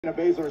Shayna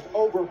Baszler's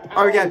overpowered.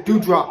 Already got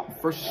Doudrop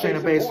versus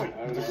Shayna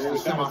Baszler. This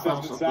is the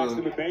semifinals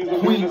of the Queen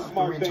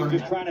Queen tournament.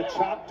 Just trying to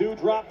chop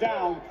Doudrop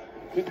down,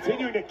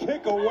 continuing to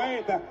kick away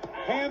at the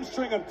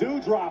hamstring of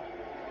Doudrop.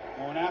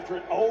 Going after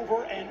it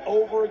over and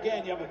over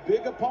again. You have a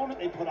big opponent.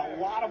 They put a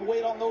lot of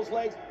weight on those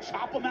legs.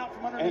 Chop them out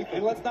from underneath.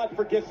 And let's not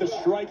forget the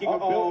striking of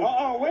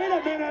Bill. Wait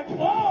a minute.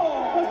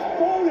 Oh! Just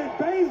folded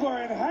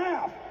Baszler in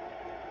half.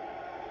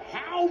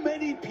 How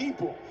many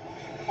people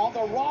on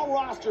the Raw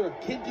roster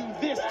can do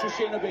this to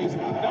Shayna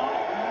Baszler?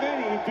 Not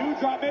many.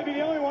 Doudrop may be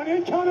the only one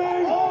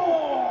incoming.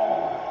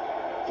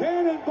 Oh!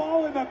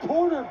 Cannonball in the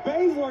corner.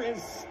 Baszler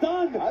is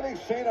stunned. I think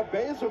Shayna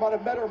Baszler might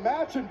have met her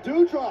match in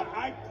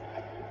Doudrop.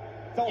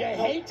 You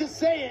hate to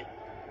say it,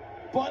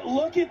 but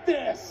look at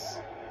this.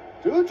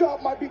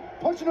 Doudrop might be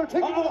punching her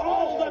ticket to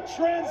the the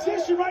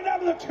transition right now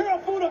to the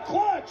Kirifuda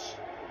clutch.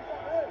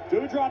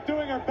 Doudrop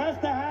doing her best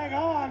to hang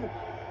on.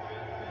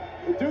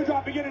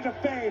 Doudrop beginning to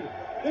fade.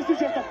 This is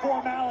just a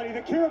formality.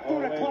 The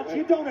Kirifuda clutch,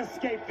 you don't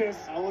escape this.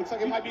 Looks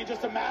like it might be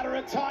just a matter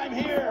of time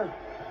here.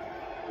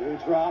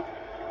 Doudrop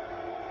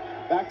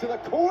back to the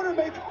corner,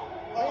 maybe.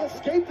 They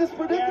escape this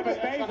predicament.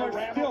 Yeah, but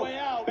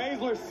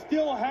Baszler's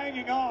still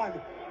hanging on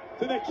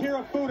to the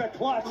Kirifuda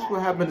clutch. This is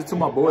what happened to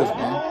my boys,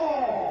 man.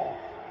 Oh,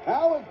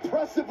 how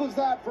impressive was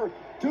that for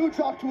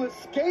Doudrop to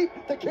escape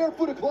the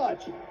Kirifuda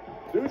clutch?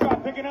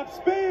 Doudrop picking up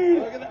speed.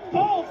 Look at that.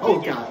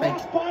 Oh, God, thank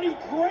you.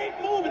 Crossbody, great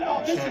movement.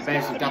 Shayna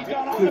Baszler got the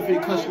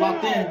Kirifuda clutch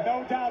locked in.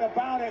 No doubt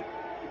about it.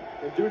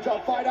 Did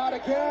Doudrop fight out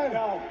again?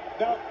 No,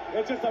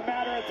 it's just a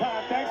matter of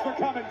time. Thanks for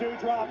coming,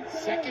 Doudrop.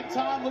 Second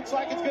time, looks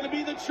like it's going to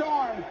be the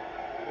charm.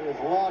 It is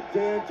locked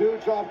in.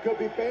 Doudrop could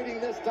be fading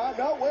this time.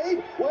 No,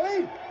 wait.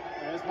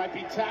 This might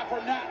be tap or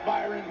nap,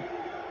 Byron.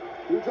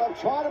 Doudrop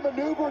trying to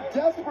maneuver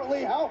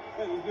desperately. How?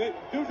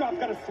 Doudrop's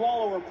got to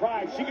swallow her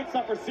pride. She could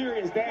suffer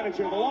serious damage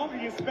here. The longer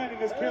you spend in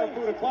this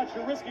Kirifuda clutch,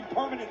 you're risking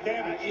permanent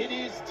damage. It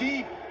is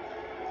deep.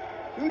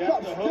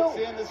 Doudrop the still. hooks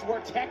in. This is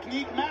where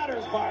technique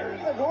matters, Byron.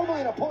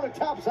 Normally an opponent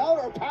taps out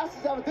or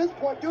passes out at this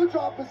point.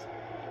 Doudrop is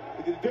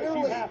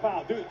barely. She's half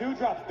out.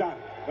 Doudrop's done.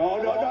 No.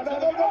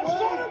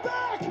 Shoulder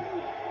back!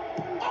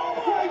 Oh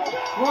my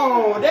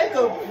God! Whoa, they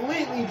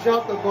completely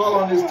dropped the ball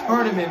on this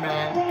tournament,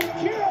 man.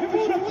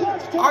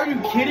 Are you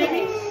kidding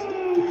me?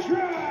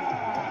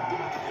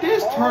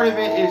 This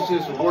tournament is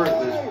just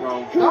worthless,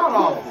 bro. God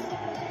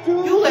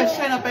awful. You let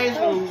Shayna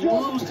Baszler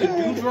lose to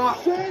Doudrop?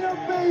 Shayna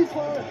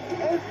Baszler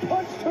and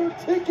punched her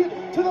ticket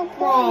to the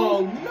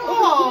Bro,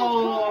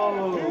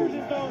 no! Here's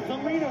as though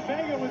Zelina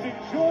Vega was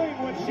enjoying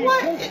what she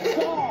just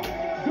saw.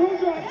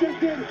 Doudrop just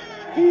did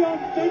the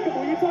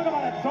unthinkable. You talk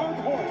about a dark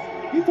horse.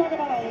 You talk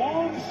about a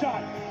long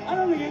shot. I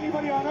don't think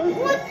anybody on earth.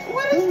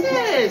 What is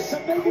this?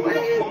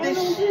 Great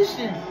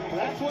decision.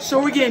 So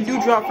we're getting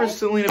Doudrop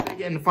versus Zelina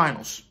Vega in the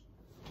finals.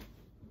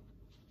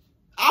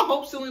 I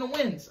hope Zelina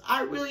wins.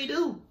 I really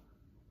do.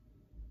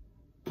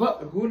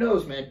 But who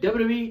knows, man?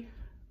 WWE,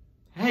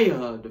 hey,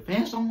 the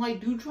fans don't like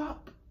Doudrop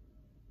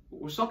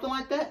or something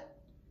like that.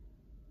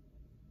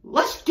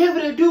 Let's give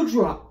it a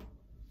Doudrop.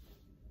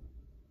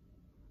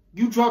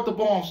 You dropped the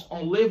bombs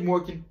on Liv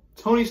Morgan,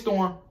 Toni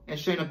Storm, and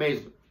Shayna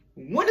Baszler.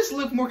 When does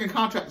Liv Morgan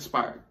contract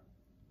expire?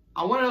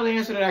 I want to know the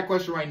answer to that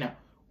question right now.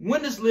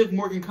 When does Liv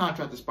Morgan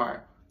contract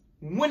expire?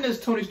 When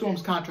does Toni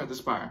Storm's contract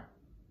expire?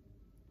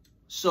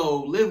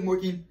 So Liv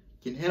Morgan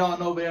can head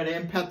on over there to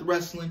Impact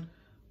Wrestling.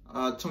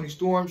 Toni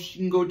Storm, she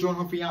can go join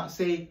her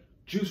fiance,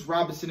 Juice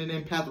Robinson, in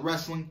Impact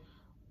Wrestling.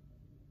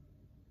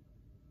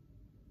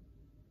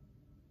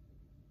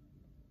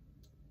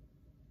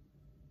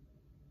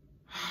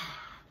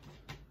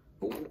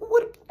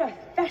 What?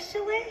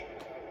 Officially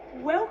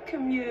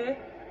welcome you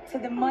to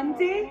the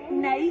Monday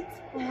Night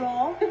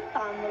Raw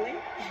family.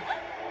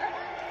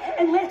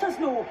 And let us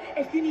know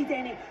if you need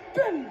any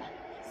boom,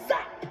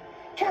 zap,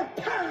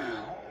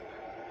 kapow.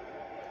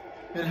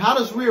 And how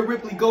does Rhea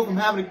Ripley go from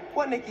having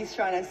What Nikki's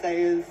trying to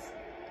say is,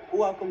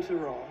 welcome to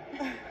Raw.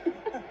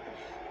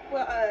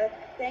 Well,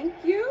 thank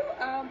you.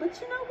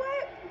 But you know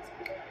what?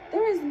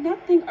 There is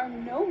nothing or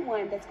no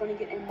one that's going to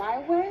get in my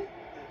way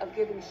of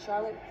giving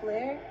Charlotte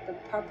Flair the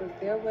proper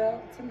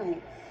farewell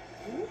tonight.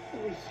 Ooh,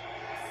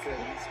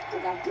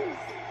 I got this.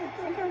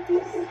 I got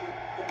this.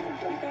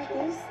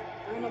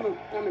 I don't know what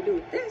I'm going to do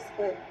with this,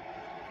 but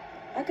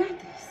I got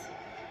this.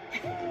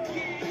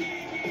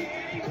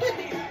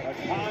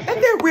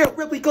 And then Rhea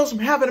Ripley goes from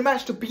having a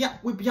match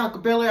with Bianca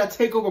Belair at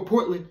TakeOver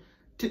Portland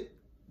to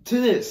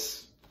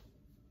this.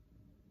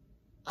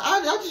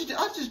 I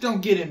just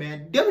don't get it,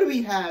 man.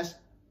 WWE has,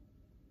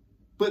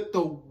 but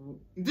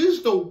this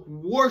is the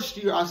worst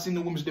year I've seen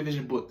the women's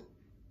division booked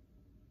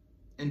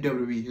in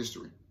WWE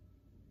history.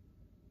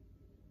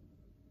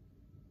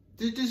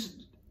 This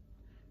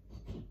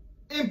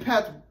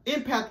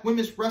Impact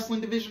Women's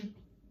Wrestling Division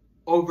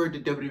over the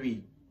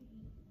WWE.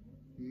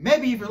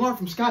 Maybe even learn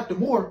from Scott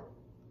D'Amore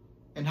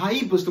and how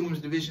he books the women's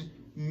division.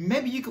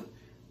 Maybe you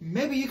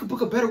could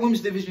book a better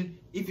women's division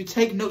if you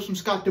take notes from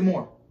Scott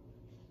D'Amore.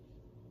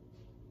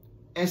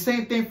 And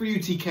same thing for you,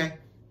 TK.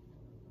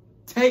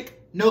 Take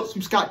notes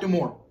from Scott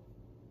D'Amore.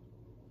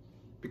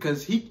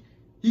 Because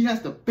He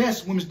has the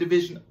best women's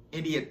division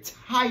in the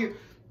entire,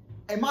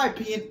 in my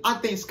opinion, I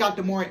think Scott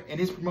D'Amore and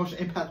his promotion,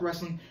 Impact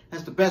Wrestling,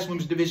 has the best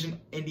women's division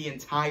in the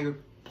entire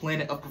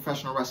planet of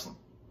professional wrestling.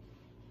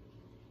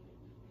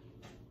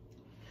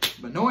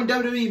 But knowing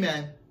WWE,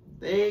 man,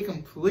 they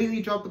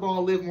completely dropped the ball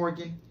on Liv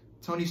Morgan,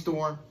 Toni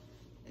Storm,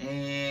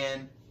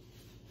 and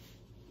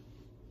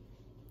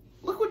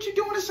look what you're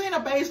doing to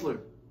Shayna Baszler.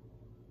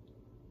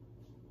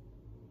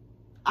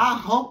 I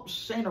hope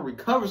Shayna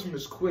recovers from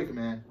this quick,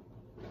 man.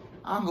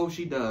 I hope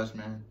she does,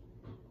 man.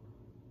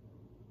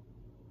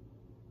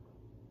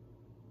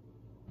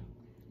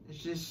 It's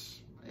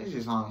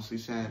just honestly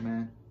sad,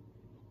 man.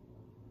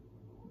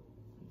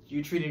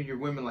 You're treating your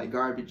women like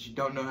garbage. You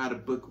don't know how to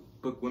book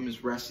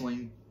women's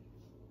wrestling.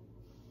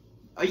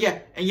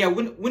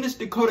 When is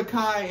Dakota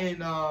Kai and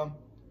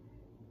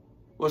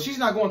well, she's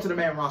not going to the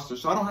main roster,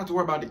 so I don't have to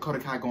worry about Dakota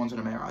Kai going to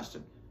the main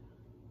roster.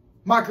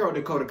 My girl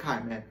Dakota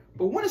Kai, man.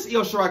 But when is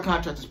Io Shirai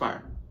contract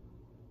expire?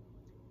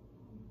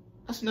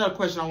 That's another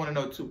question I want to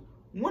know too.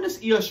 When does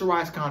Io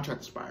Shirai's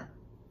contract expire?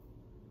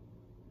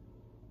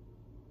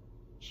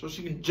 So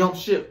she can jump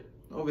ship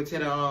over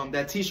to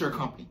that t-shirt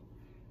company.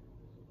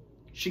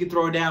 She can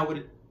throw it down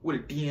with a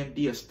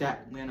DMD, a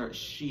Statlander, or a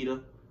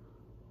Sheeta,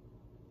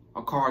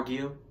 a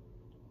Cargill.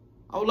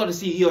 I would love to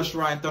see Io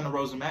Shirai and Thunder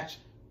Rosa match.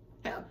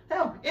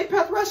 Hell,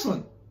 Impact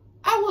Wrestling.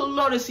 I would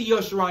love to see Io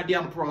Shirai and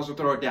Deonna Purrazzo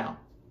throw it down.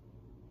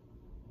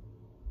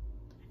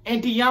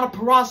 And Deonna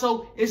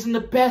Purrazzo is in the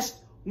best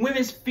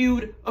women's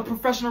feud of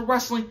professional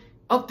wrestling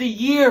of the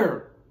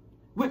year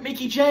with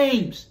Mickie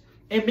James.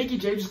 And Mickie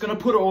James is going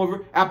to put her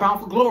over at Bound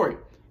for Glory.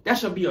 That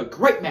should be a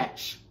great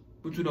match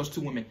between those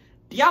two women.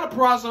 Deonna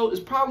Purrazzo is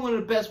probably one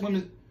of the best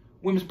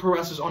women's pro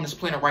wrestlers on this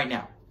planet right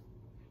now.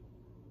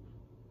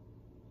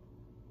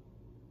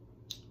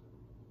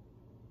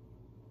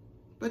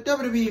 But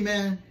WWE,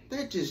 man,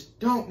 they just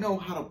don't know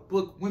how to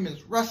book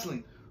women's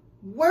wrestling.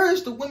 Where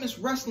is the women's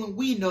wrestling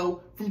we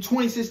know from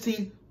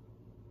 2016,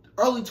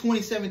 early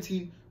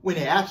 2017, when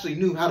they actually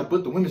knew how to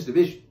book the women's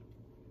division?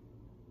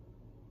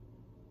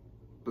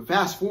 But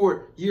fast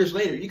forward years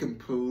later, you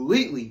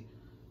completely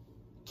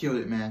killed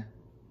it, man.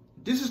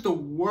 This is the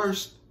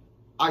worst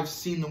I've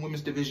seen the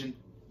women's division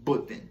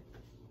booked in.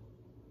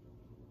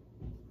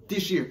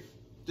 This year.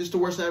 This is the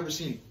worst I've ever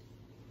seen.